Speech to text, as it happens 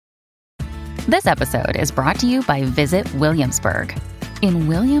This episode is brought to you by Visit Williamsburg. In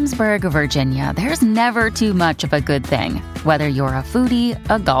Williamsburg, Virginia, there's never too much of a good thing. Whether you're a foodie,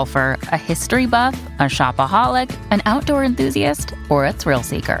 a golfer, a history buff, a shopaholic, an outdoor enthusiast, or a thrill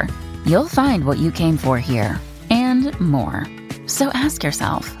seeker, you'll find what you came for here and more. So ask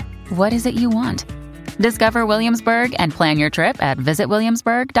yourself, what is it you want? Discover Williamsburg and plan your trip at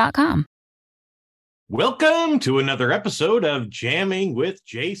visitwilliamsburg.com. Welcome to another episode of Jamming with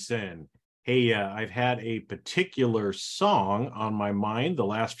Jason. Hey, I've had a particular song on my mind the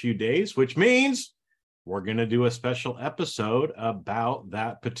last few days, which means we're going to do a special episode about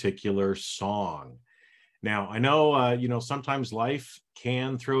that particular song. Now, I know, sometimes life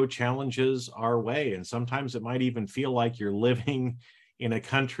can throw challenges our way, and sometimes it might even feel like you're living in a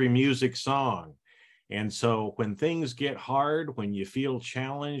country music song. And so when things get hard, when you feel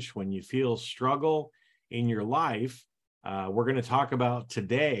challenged, when you feel struggle in your life, we're going to talk about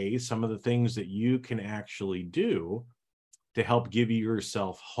today some of the things that you can actually do to help give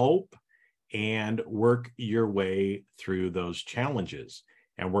yourself hope and work your way through those challenges.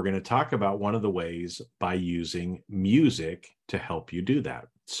 And we're going to talk about one of the ways by using music to help you do that.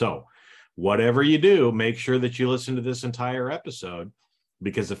 So whatever you do, make sure that you listen to this entire episode,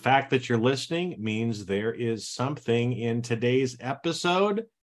 because the fact that you're listening means there is something in today's episode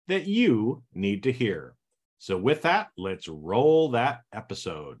that you need to hear. So with that, let's roll that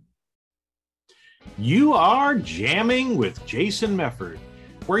episode. You are jamming with Jason Mefford,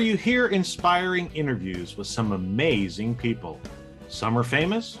 where you hear inspiring interviews with some amazing people. Some are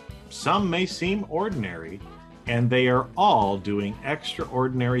famous, some may seem ordinary, and they are all doing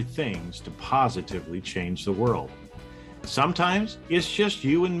extraordinary things to positively change the world. Sometimes it's just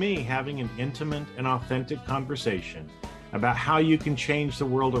you and me having an intimate and authentic conversation about how you can change the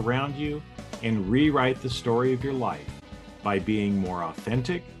world around you and rewrite the story of your life by being more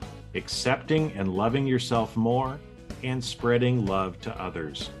authentic, accepting and loving yourself more, and spreading love to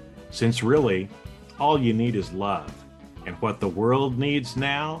others. Since really, all you need is love. And what the world needs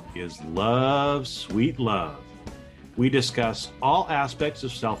now is love, sweet love. We discuss all aspects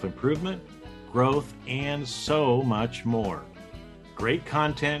of self-improvement, growth, and so much more. Great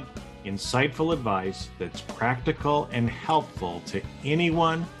content, insightful advice that's practical and helpful to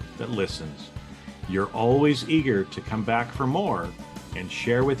anyone that listens. You're always eager to come back for more and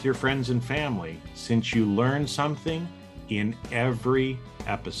share with your friends and family, since you learn something in every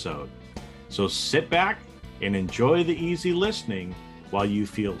episode. So sit back and enjoy the easy listening while you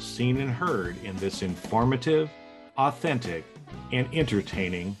feel seen and heard in this informative, authentic, and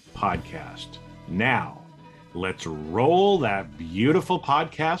entertaining podcast. Now, let's roll that beautiful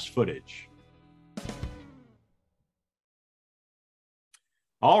podcast footage.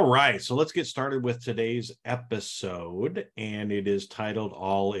 All right, so let's get started with today's episode, and it is titled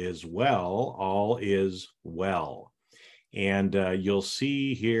All Is Well, All Is Well. And you'll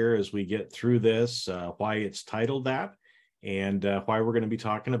see here as we get through this why it's titled that and why we're going to be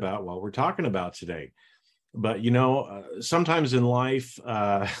talking about what we're talking about today. But, sometimes in life,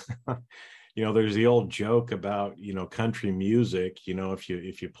 there's the old joke about, country music.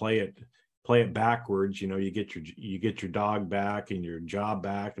 If you play it backwards, you get your dog back and your job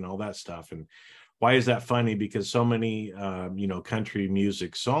back and all that stuff. And why is that funny? Because so many country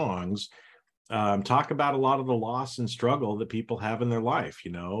music songs talk about a lot of the loss and struggle that people have in their life.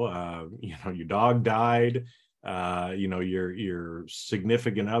 Your dog died, your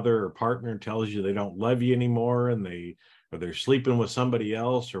significant other or partner tells you they don't love you anymore, and they're sleeping with somebody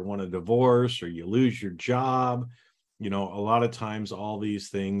else, or want a divorce, or you lose your job. A lot of times all these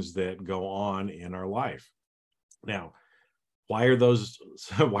things that go on in our life. Now, why are those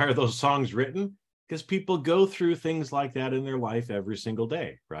songs written? Because people go through things like that in their life every single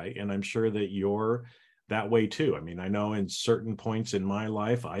day, right? And I'm sure that you're that way too. I mean, I know in certain points in my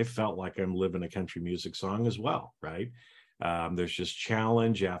life, I felt like I'm living a country music song as well, right? There's just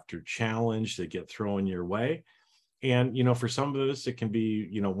challenge after challenge that get thrown your way. And, for some of us, it can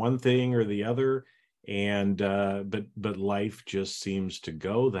be, one thing or the other. And but life just seems to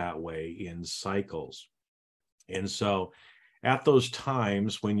go that way in cycles. And so at those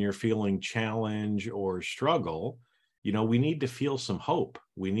times when you're feeling challenge or struggle, we need to feel some hope.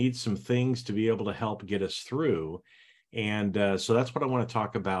 We need some things to be able to help get us through. And so that's what I want to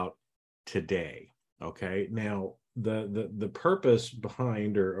talk about today. Okay. Now, the purpose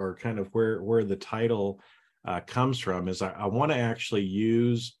behind or kind of where the title comes from is I want to actually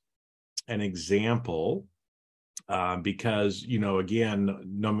use an example because, again,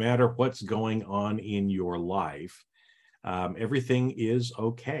 no matter what's going on in your life, everything is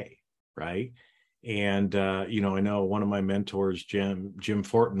okay, right? And I know one of my mentors, Jim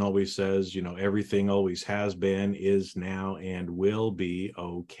Fortin, always says, everything always has been, is now, and will be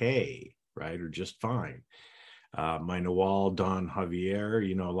okay, right? Or just fine. My Nawal Don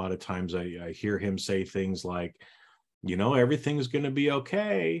Javier, a lot of times I hear him say things like, everything's going to be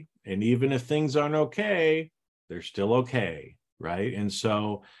okay. And even if things aren't okay, they're still okay, right? And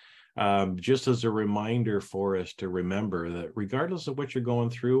so just as a reminder for us to remember that regardless of what you're going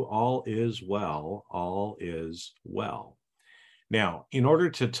through, all is well, all is well. Now, in order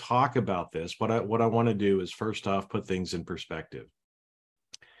to talk about this, what I want to do is first off, put things in perspective.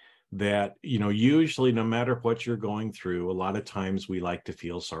 That, usually no matter what you're going through, a lot of times we like to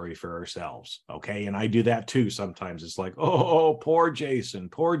feel sorry for ourselves. Okay. And I do that too. Sometimes it's like, oh, poor Jason,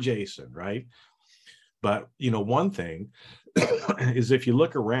 right? But, one thing is if you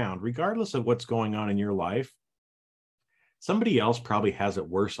look around, regardless of what's going on in your life, somebody else probably has it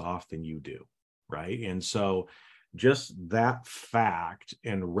worse off than you do. Right. And so just that fact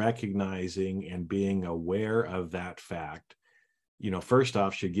and recognizing and being aware of that fact, first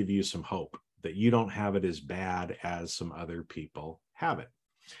off, should give you some hope that you don't have it as bad as some other people have it.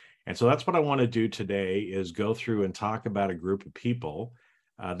 And so that's what I want to do today is go through and talk about a group of people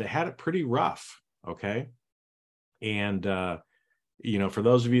that had it pretty rough. Okay. And, for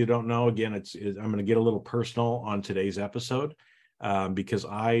those of you who don't know, again, I'm going to get a little personal on today's episode because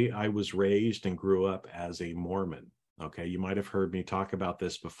I was raised and grew up as a Mormon. Okay. You might have heard me talk about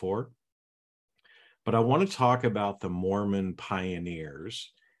this before. But I want to talk about the Mormon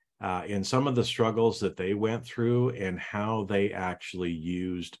pioneers and some of the struggles that they went through and how they actually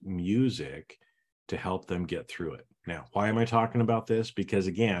used music to help them get through it. Now, why am I talking about this? Because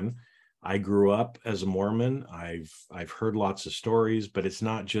again, I grew up as a Mormon. I've heard lots of stories, but it's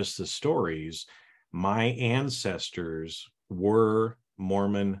not just the stories. My ancestors were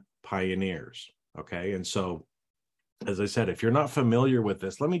Mormon pioneers. Okay. And so as I said, if you're not familiar with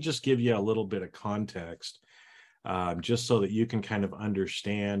this, let me just give you a little bit of context, just so that you can kind of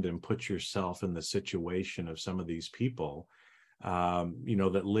understand and put yourself in the situation of some of these people,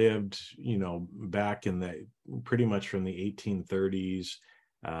 that lived, back in pretty much from the 1830s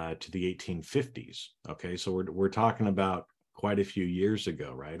to the 1850s. Okay, so we're talking about quite a few years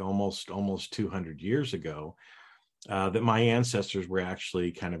ago, right? Almost 200 years ago, that my ancestors were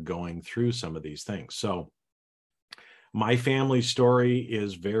actually kind of going through some of these things. So my family story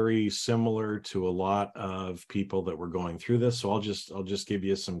is very similar to a lot of people that were going through this. So I'll just give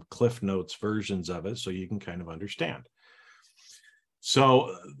you some Cliff Notes versions of it so you can kind of understand.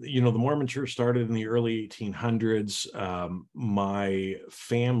 So, the Mormon church started in the early 1800s. My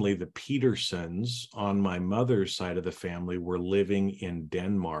family, the Petersons, on my mother's side of the family, were living in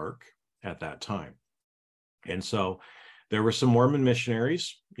Denmark at that time. And so there were some Mormon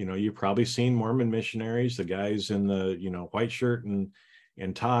missionaries. You've probably seen Mormon missionaries, the guys in the, white shirt and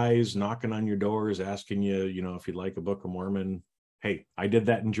ties, knocking on your doors, asking you, if you'd like a Book of Mormon. Hey, I did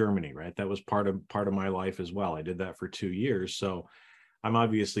that in Germany, right? That was part of my life as well. I did that for 2 years. So I'm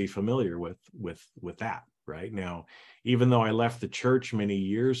obviously familiar with that right now. Even though I left the church many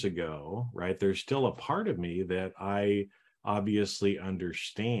years ago, right, there's still a part of me that I obviously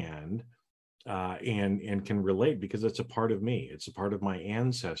understand and can relate, because it's a part of me. It's a part of my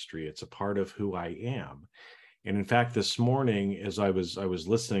ancestry. It's a part of who I am. And in fact, this morning, as I was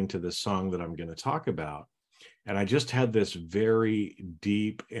listening to this song that I'm going to talk about, and I just had this very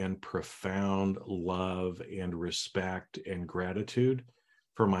deep and profound love and respect and gratitude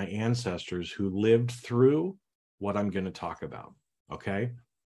for my ancestors who lived through what I'm going to talk about. Okay.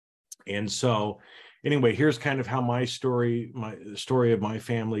 And so anyway, here's kind of how my story of my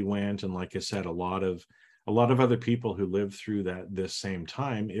family went. And like I said, a lot of other people who lived through this same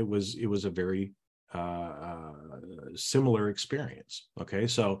time, it was a very similar experience. Okay.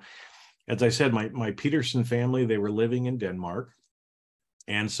 So as I said, my Peterson family, they were living in Denmark,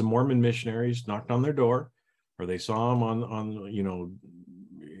 and some Mormon missionaries knocked on their door, or they saw them on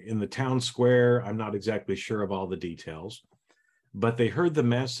in the town square. I'm not exactly sure of all the details, but they heard the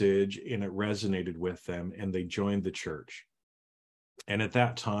message and it resonated with them, and they joined the church. And at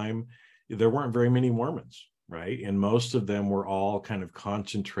that time, there weren't very many Mormons, right? And most of them were all kind of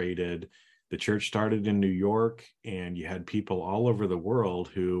concentrated. The church started in New York, and you had people all over the world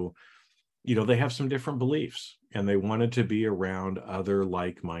who, they have some different beliefs, and they wanted to be around other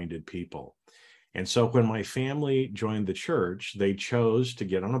like-minded people. And so when my family joined the church, they chose to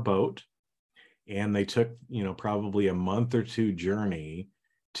get on a boat, and they took, probably a month or two journey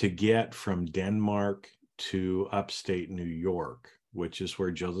to get from Denmark to upstate New York, which is where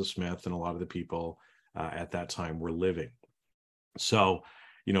Joseph Smith and a lot of the people at that time were living. So,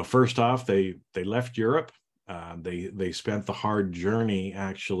 First off, they left Europe. They spent the hard journey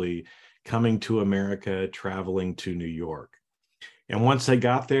actually coming to America, traveling to New York. And once they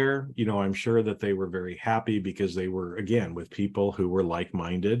got there, I'm sure that they were very happy because they were, again, with people who were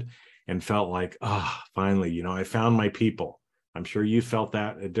like-minded and felt like, finally, I found my people. I'm sure you felt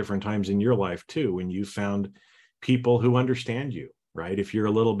that at different times in your life too, when you found people who understand you, right? If you're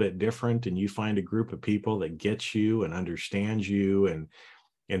a little bit different and you find a group of people that gets you and understands you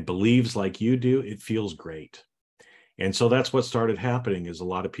and believes like you do, it feels great. And so that's what started happening is a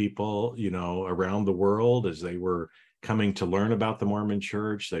lot of people, around the world, as they were coming to learn about the Mormon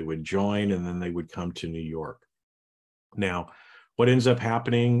Church, they would join and then they would come to New York. Now, what ends up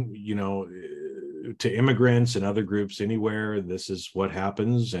happening, to immigrants and other groups anywhere, this is what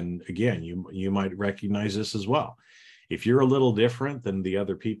happens. And again, you might recognize this as well. If you're a little different than the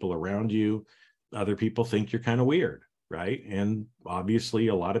other people around you, other people think you're kind of weird, right? And obviously,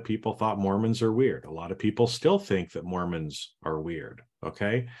 a lot of people thought Mormons are weird. A lot of people still think that Mormons are weird,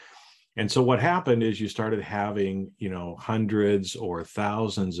 okay? And so what happened is you started having, hundreds or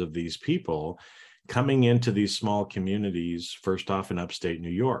thousands of these people coming into these small communities, first off in upstate New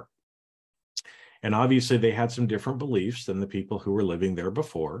York. And obviously they had some different beliefs than the people who were living there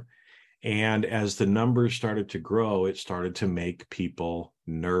before. And as the numbers started to grow, it started to make people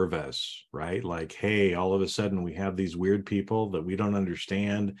nervous, right? Like, hey, all of a sudden we have these weird people that we don't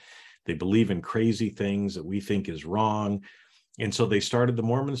understand. They believe in crazy things that we think is wrong. And so the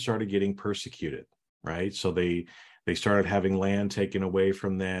Mormons started getting persecuted, right? So they started having land taken away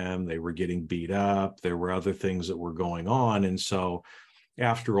from them. They were getting beat up. There were other things that were going on. And so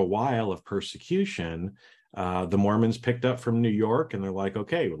after a while of persecution, the Mormons picked up from New York and they're like,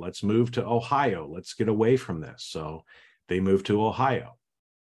 okay, well, let's move to Ohio. Let's get away from this. So they moved to Ohio.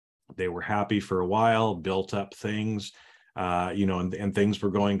 They were happy for a while, built up things, and things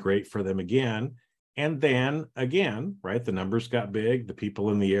were going great for them again. And then again, right, the numbers got big. The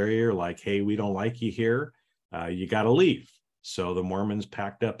people in the area are like, hey, we don't like you here. You got to leave. So the Mormons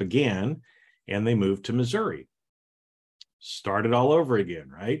packed up again and they moved to Missouri. Started all over again,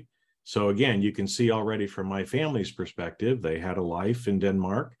 right? So again, you can see already from my family's perspective, they had a life in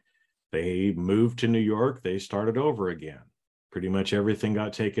Denmark. They moved to New York. They started over again. Pretty much everything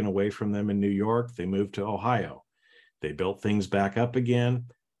got taken away from them in New York. They moved to Ohio. They built things back up again.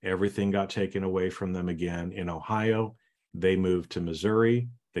 Everything got taken away from them again in Ohio. They moved to Missouri.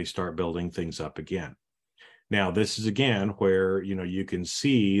 They start building things up again. Now, this is again where, you can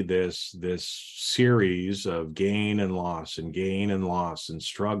see this series of gain and loss and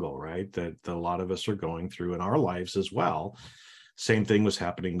struggle, right? That a lot of us are going through in our lives as well. Same thing was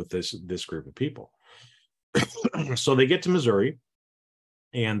happening with this group of people. So they get to Missouri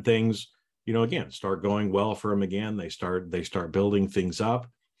and things, again, start going well for them again. They start building things up.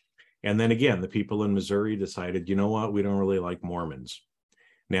 And then again, the people in Missouri decided, you know what, we don't really like Mormons.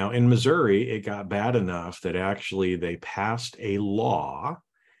 Now, in Missouri, it got bad enough that actually they passed a law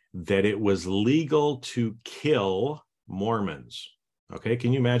that it was legal to kill Mormons. Okay,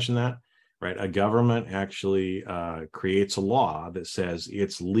 can you imagine that? Right, a government actually creates a law that says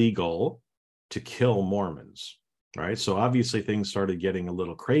it's legal to kill Mormons. Right, so obviously things started getting a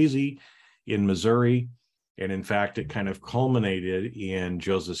little crazy in Missouri. And in fact, it kind of culminated in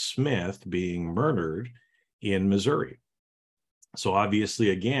Joseph Smith being murdered in Missouri. So obviously,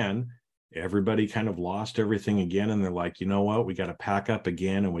 again, everybody kind of lost everything again. And they're like, you know what, we got to pack up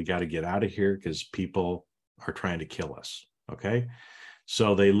again and we got to get out of here because people are trying to kill us. Okay.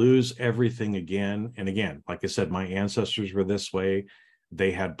 So they lose everything again. And again, like I said, my ancestors were this way.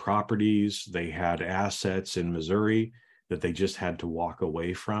 They had properties, they had assets in Missouri that they just had to walk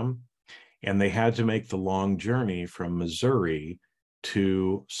away from. And they had to make the long journey from Missouri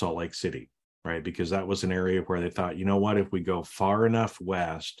to Salt Lake City, right? Because that was an area where they thought, you know what, if we go far enough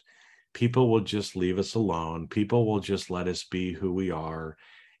west, people will just leave us alone. People will just let us be who we are,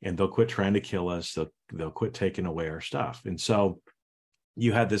 and they'll quit trying to kill us. They'll quit taking away our stuff. And so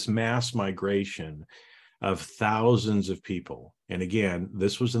you had this mass migration of thousands of people. And again,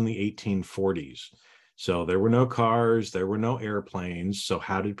 this was in the 1840s. So there were no cars, there were no airplanes. So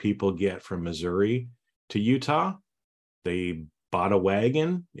how did people get from Missouri to Utah? They bought a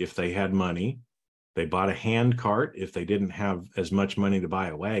wagon if they had money. They bought a hand cart if they didn't have as much money to buy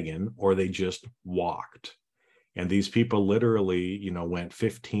a wagon, or they just walked. And these people literally, went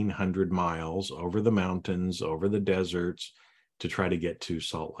 1,500 miles over the mountains, over the deserts to try to get to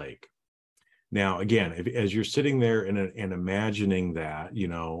Salt Lake. Now, again, as you're sitting there and imagining that,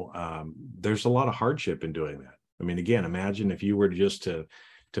 there's a lot of hardship in doing that. I mean, again, imagine if you were just to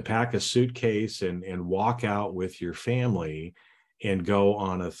pack a suitcase and walk out with your family, and go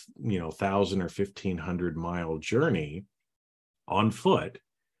on a 1,000 or 1,500 mile journey on foot,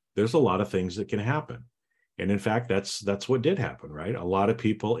 there's a lot of things that can happen. And in fact, that's what did happen, right? A lot of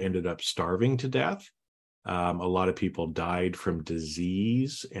people ended up starving to death. A lot of people died from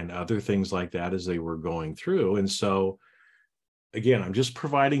disease and other things like that as they were going through. And so, again, I'm just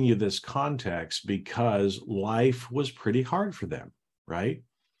providing you this context because life was pretty hard for them, right?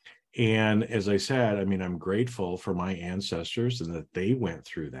 And as I said, I mean, I'm grateful for my ancestors and that they went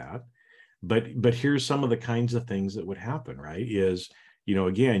through that. But here's some of the kinds of things that would happen, right? Is,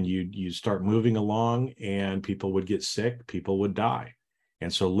 again, you start moving along and people would get sick, people would die.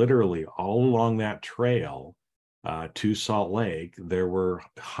 And so literally all along that trail to Salt Lake, there were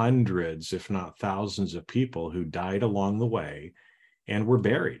hundreds, if not thousands of people who died along the way and were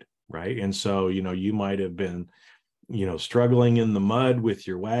buried, right? And so, you might have been, struggling in the mud with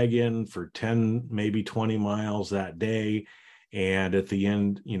your wagon for 10, maybe 20 miles that day. And at the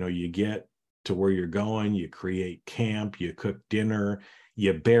end, you get to where you're going, you create camp, you cook dinner,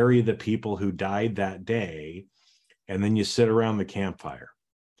 you bury the people who died that day, and then you sit around the campfire.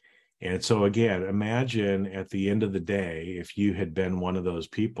 And so again, imagine at the end of the day, if you had been one of those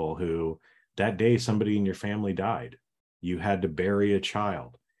people who that day somebody in your family died, you had to bury a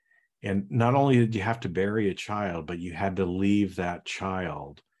child. And not only did you have to bury a child, but you had to leave that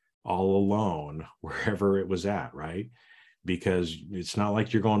child all alone wherever it was at, right? Because it's not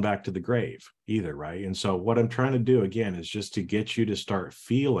like you're going back to the grave either, right? And so what I'm trying to do, again, is just to get you to start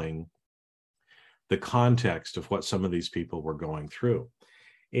feeling the context of what some of these people were going through.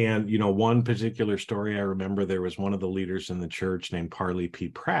 And, one particular story I remember, there was one of the leaders in the church named Parley P.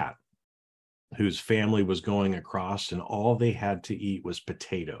 Pratt, whose family was going across and all they had to eat was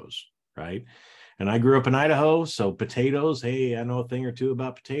potatoes, right? And I grew up in Idaho, so potatoes, hey, I know a thing or two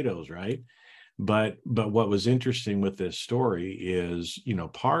about potatoes, right? But what was interesting with this story is,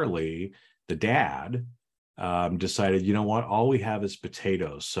 Parley, the dad, decided, you know what, all we have is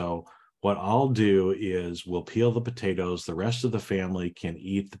potatoes. So what I'll do is we'll peel the potatoes. The rest of the family can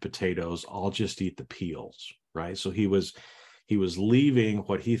eat the potatoes. I'll just eat the peels, right? So he was leaving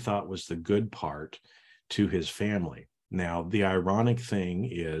what he thought was the good part to his family. Now, the ironic thing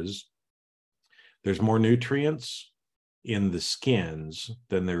is there's more nutrients in the skins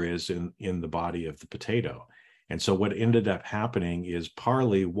than there is in the body of the potato. And so what ended up happening is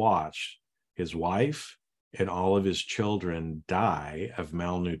Parley watched his wife and all of his children die of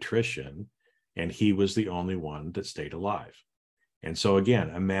malnutrition, and he was the only one that stayed alive. And so again,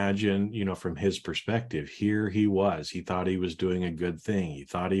 imagine, from his perspective, here he was, he thought he was doing a good thing. He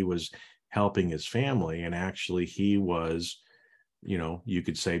thought he was helping his family. And actually he was, you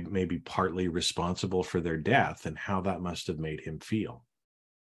could say maybe partly responsible for their death and how that must have made him feel.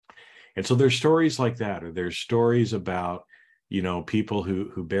 And so there's stories like that, or there's stories about, people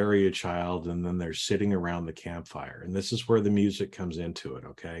who bury a child and then they're sitting around the campfire. And this is where the music comes into it,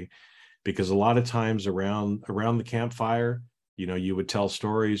 okay? Because a lot of times around the campfire, you would tell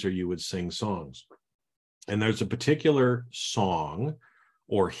stories or you would sing songs. And there's a particular song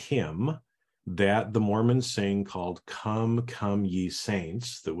or hymn that the Mormons sing called Come, Come Ye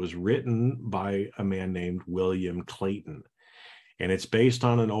Saints, that was written by a man named William Clayton. And it's based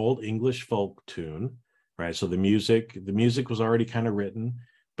on an old English folk tune, right? So the music was already kind of written,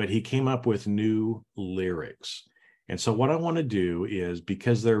 but he came up with new lyrics. And so what I want to do is,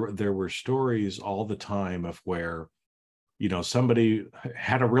 because there were stories all the time of where, somebody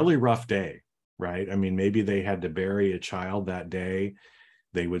had a really rough day, right? I mean, maybe they had to bury a child that day.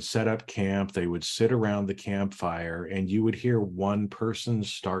 They would set up camp, they would sit around the campfire, and you would hear one person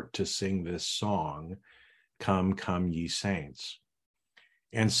start to sing this song, Come, Come Ye Saints.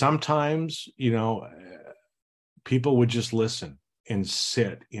 And sometimes, people would just listen and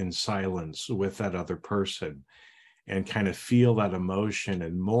sit in silence with that other person and kind of feel that emotion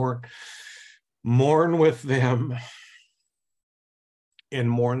and mourn with them, and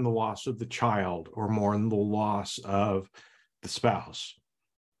mourn the loss of the child or mourn the loss of the spouse.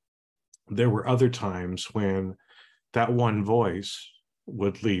 There were other times when that one voice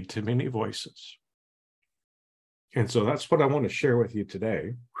would lead to many voices. And so that's what I want to share with you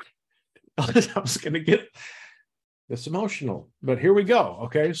today. I was going to get this emotional, but here we go.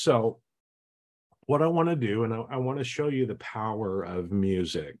 Okay, so what I want to do, and I want to show you the power of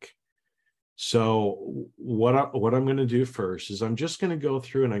music. So what I'm going to do first is I'm just going to go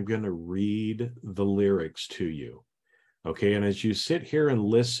through and I'm going to read the lyrics to you. Okay, and as you sit here and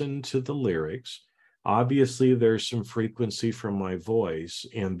listen to the lyrics, obviously there's some frequency from my voice,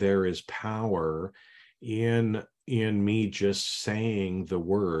 and there is power in me just saying the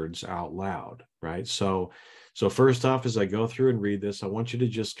words out loud, right? So So first off, as I go through and read this, I want you to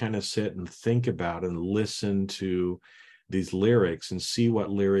just kind of sit and think about and listen to these lyrics and see what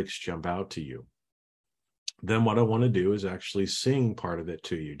lyrics jump out to you. Then what I want to do is actually sing part of it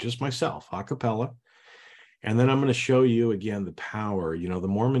to you, just myself, a cappella. And then I'm going to show you again the power. You know, the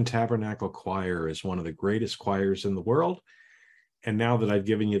Mormon Tabernacle Choir is one of the greatest choirs in the world. And now that I've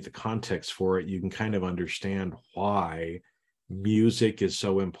given you the context for it, you can kind of understand why music is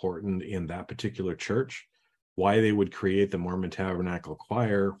so important in that particular church, why they would create the Mormon Tabernacle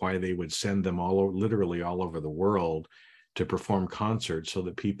Choir, why they would send them literally all over the world to perform concerts so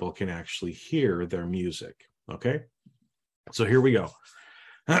that people can actually hear their music. Okay, so here we go.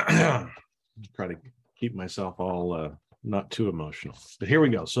 Try to keep myself all not too emotional, but here we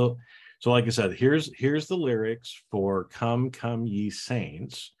go. So like I said, here's the lyrics for Come, Come Ye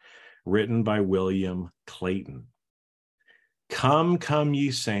Saints, written by William Clayton. Come, come ye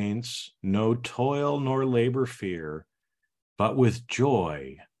saints, no toil nor labor fear, but with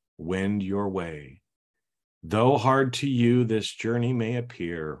joy wend your way. Though hard to you this journey may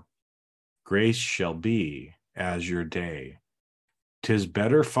appear, grace shall be as your day. 'Tis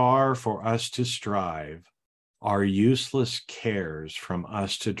better far for us to strive, our useless cares from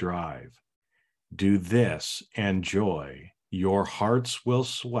us to drive. Do this, and joy, your hearts will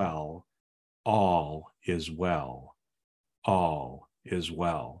swell. All is well, all is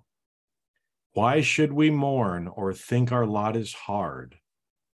well. Why should we mourn or think our lot is hard?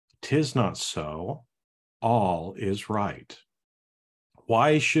 'Tis not so, all is right.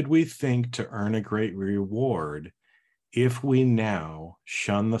 Why should we think to earn a great reward if we now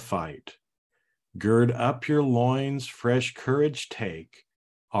shun the fight? Gird up your loins, fresh courage take.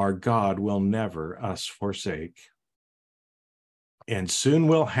 Our God will never us forsake. And soon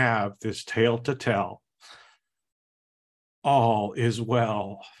we'll have this tale to tell. All is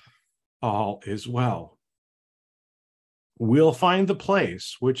well, all is well. We'll find the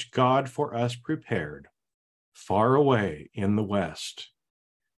place which God for us prepared, far away in the west,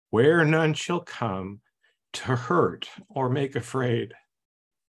 where none shall come to hurt or make afraid.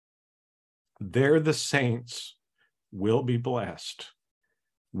 There the saints will be blessed.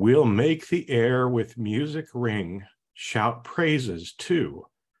 We'll make the air with music ring, shout praises to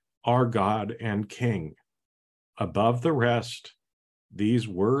our God and King. Above the rest, these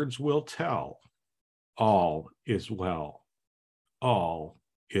words will tell, all is well, all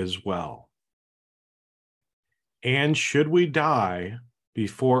is well. And should we die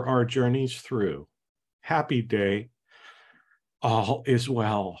before our journey's through, happy day, all is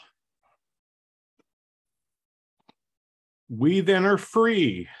well. We then are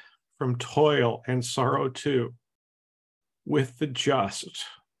free from toil and sorrow too. With the just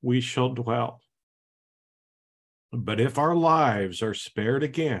we shall dwell. But if our lives are spared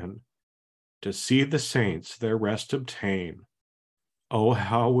again to see the saints their rest obtain, oh,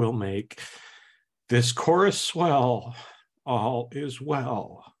 how we'll make this chorus swell. All is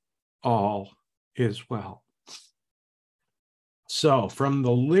well, all is well. So from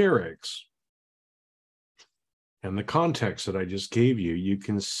the lyrics and the context that I just gave you, you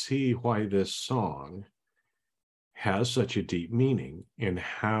can see why this song has such a deep meaning and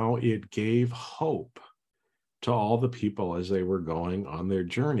how it gave hope to all the people as they were going on their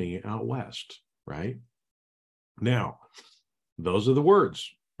journey out west, right? Now, those are the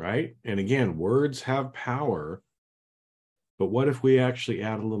words, right? And again, words have power, but what if we actually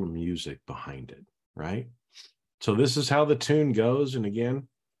add a little music behind it, right? So this is how the tune goes. And again,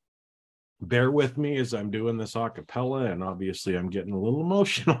 bear with me as I'm doing this a cappella, and obviously I'm getting a little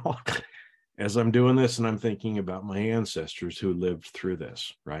emotional as I'm doing this, and I'm thinking about my ancestors who lived through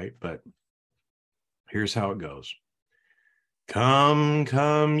this, right? But here's how it goes. Come,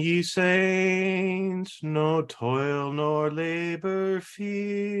 come, ye saints, no toil nor labor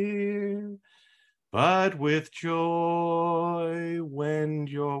fear, but with joy wend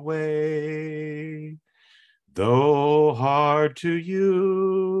your way. Though hard to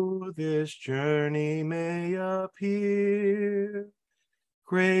you this journey may appear,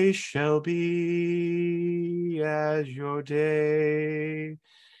 grace shall be as your day.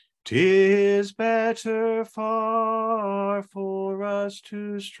 'Tis better far for us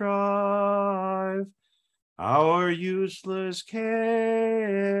to strive, our useless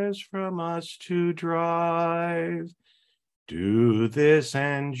cares from us to drive. Do this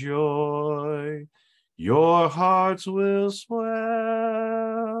and joy, your hearts will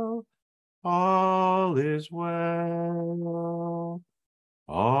swell. All is well,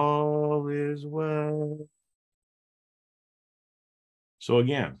 all is well. So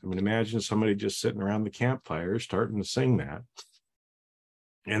again, I mean, imagine somebody just sitting around the campfire starting to sing that.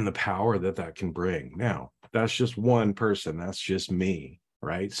 and the power that that can bring. Now, that's just one person. That's just me,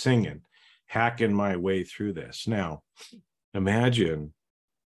 right? Singing, hacking my way through this. Now, imagine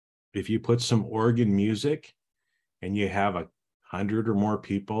if you put some organ music and you have 100 or more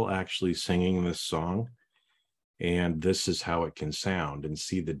people actually singing this song, and this is how it can sound, and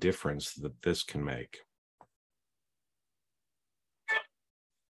see the difference that this can make.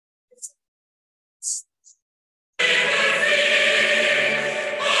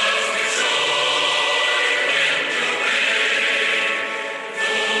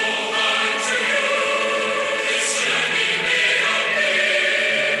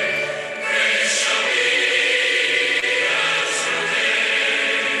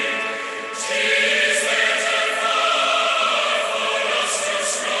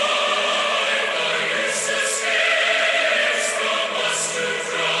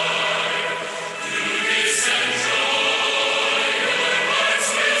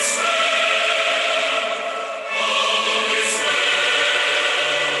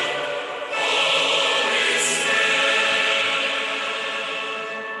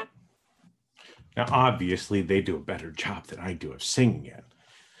 Now, obviously, they do a better job than I do of singing it.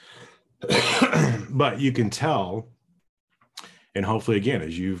 But you can tell, and hopefully, again,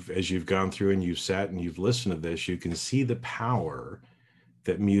 as you've gone through and you've sat and you've listened to this, you can see the power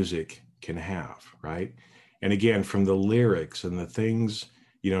that music can have, right? And again, from the lyrics and the things,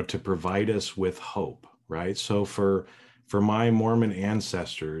 to provide us with hope, right? So for my Mormon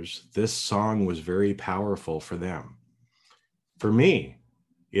ancestors, this song was very powerful for them. For me,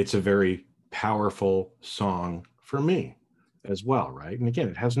 it's a very powerful song for me as well, right? And again,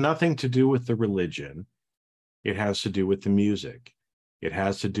 it has nothing to do with the religion. It has to do with the music. It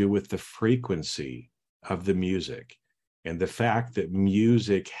has to do with the frequency of the music and the fact that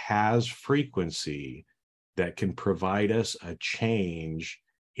music has frequency that can provide us a change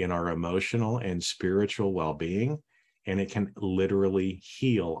in our emotional and spiritual well-being, and it can literally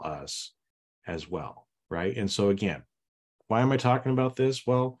heal us as well, right? And so again, why am I talking about this?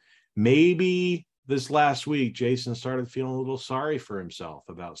 Well, maybe this last week, Jason started feeling a little sorry for himself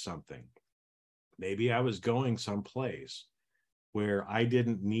about something. Maybe I was going someplace where I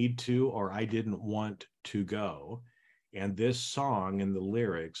didn't need to, or I didn't want to go. And this song and the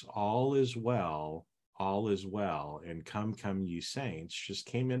lyrics, all is well, and come ye saints, just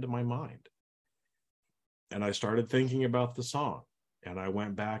came into my mind. And I started thinking about the song, and I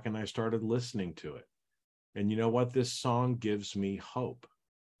went back and I started listening to it. And you know what? This song gives me hope.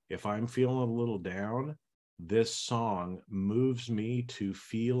 If I'm feeling a little down, this song moves me to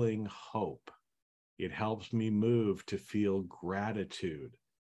feeling hope. It helps me move to feel gratitude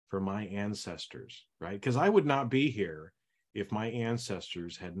for my ancestors, right? Because I would not be here if my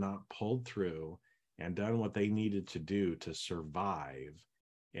ancestors had not pulled through and done what they needed to do to survive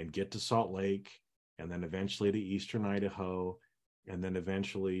and get to Salt Lake, and then eventually to Eastern Idaho, and then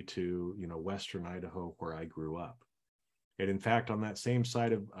eventually to, Western Idaho, where I grew up. And in fact, on that same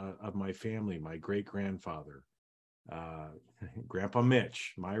side of my family, my great-grandfather, Grandpa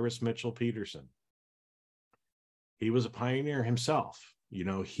Mitch, Myris Mitchell Peterson, he was a pioneer himself.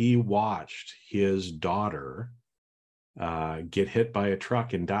 He watched his daughter get hit by a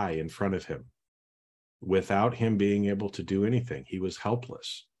truck and die in front of him without him being able to do anything. He was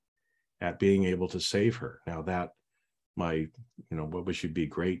helpless at being able to save her. Now that what we should be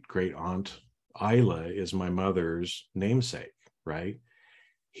great aunt Isla is my mother's namesake, right?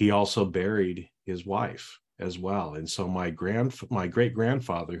 He also buried his wife as well. And so my great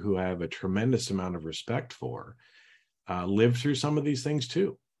grandfather, who I have a tremendous amount of respect for, lived through some of these things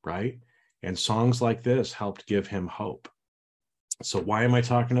too, right? And songs like this helped give him hope. So why am I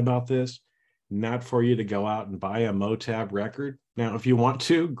talking about this? Not for you to go out and buy a Motab record. Now, if you want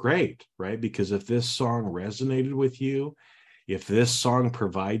to, great, right? Because if this song resonated with you, if this song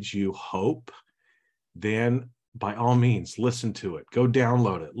provides you hope, then by all means, listen to it. Go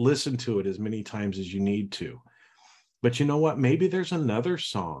download it. Listen to it as many times as you need to. But you know what? Maybe there's another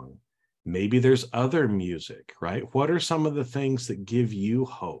song. Maybe there's other music, right? What are some of the things that give you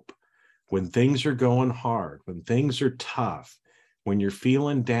hope when things are going hard, when things are tough, when you're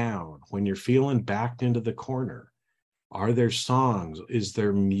feeling down, when you're feeling backed into the corner? Are there songs? Is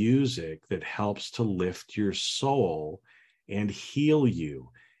there music that helps to lift your soul and heal you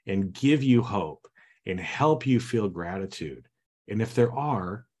and give you hope and help you feel gratitude? And if there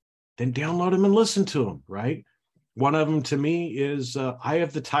are, then download them and listen to them, right? One of them to me is Eye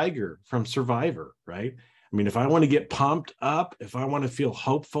of the Tiger from Survivor, right? I mean, if I want to get pumped up, if I want to feel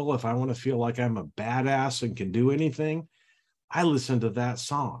hopeful, if I want to feel like I'm a badass and can do anything, I listen to that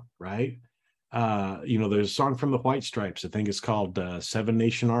song, right? There's a song from the White Stripes. I think it's called Seven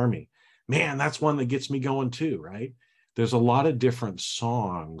Nation Army. Man, that's one that gets me going too, right? There's a lot of different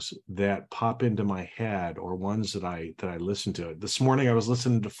songs that pop into my head, or ones that I listen to. This morning I was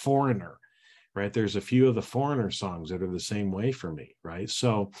listening to Foreigner, right? There's a few of the Foreigner songs that are the same way for me, right?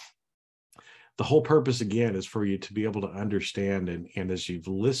 So the whole purpose, again, is for you to be able to understand, and as you've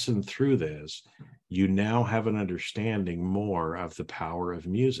listened through this, you now have an understanding more of the power of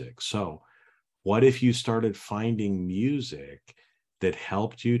music. So what if you started finding music that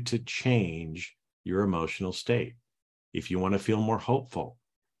helped you to change your emotional state? If you want to feel more hopeful,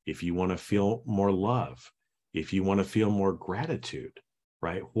 if you want to feel more love, if you want to feel more gratitude,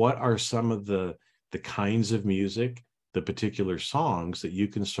 right? What are some of the kinds of music, the particular songs that you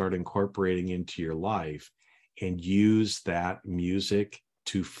can start incorporating into your life and use that music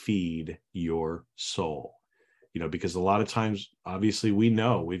to feed your soul? Because a lot of times, obviously, we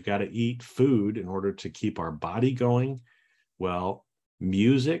know we've got to eat food in order to keep our body going. Well,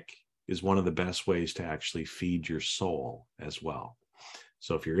 music is one of the best ways to actually feed your soul as well.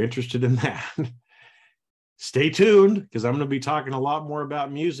 So if you're interested in that, stay tuned, because I'm going to be talking a lot more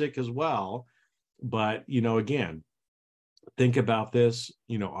about music as well. But, again, think about this.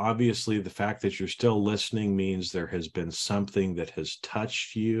 Obviously, the fact that you're still listening means there has been something that has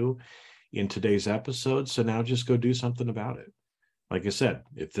touched you in today's episode. So now just go do something about it. Like I said,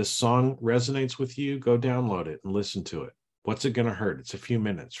 if this song resonates with you, go download it and listen to it. What's it going to hurt? It's a few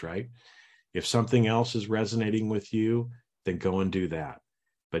minutes, right? If something else is resonating with you, then go and do that.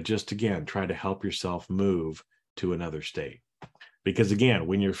 But just, again, try to help yourself move to another state. Because, again,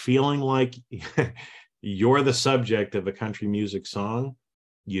 when you're feeling like you're the subject of a country music song,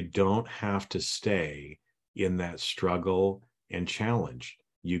 you don't have to stay in that struggle and challenge.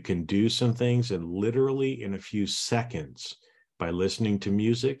 You can do some things, and literally in a few seconds, by listening to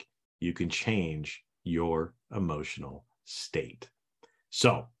music, you can change your emotional state.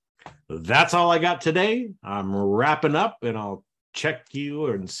 So that's all I got today. I'm wrapping up, and I'll check you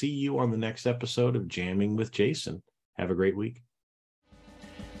and see you on the next episode of Jamming with Jason. Have a great week.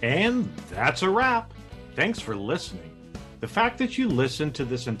 And that's a wrap. Thanks for listening. The fact that you listened to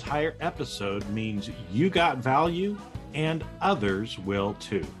this entire episode means you got value, and others will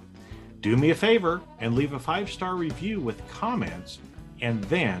too. Do me a favor and leave a 5-star review with comments, and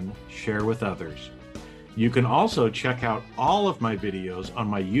then share with others. You can also check out all of my videos on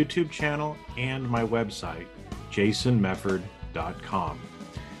my YouTube channel and my website, jasonmefford.com.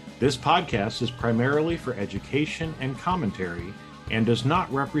 This podcast is primarily for education and commentary and does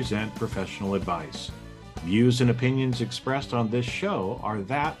not represent professional advice. Views and opinions expressed on this show are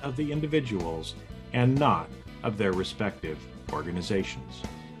that of the individuals and not of their respective organizations.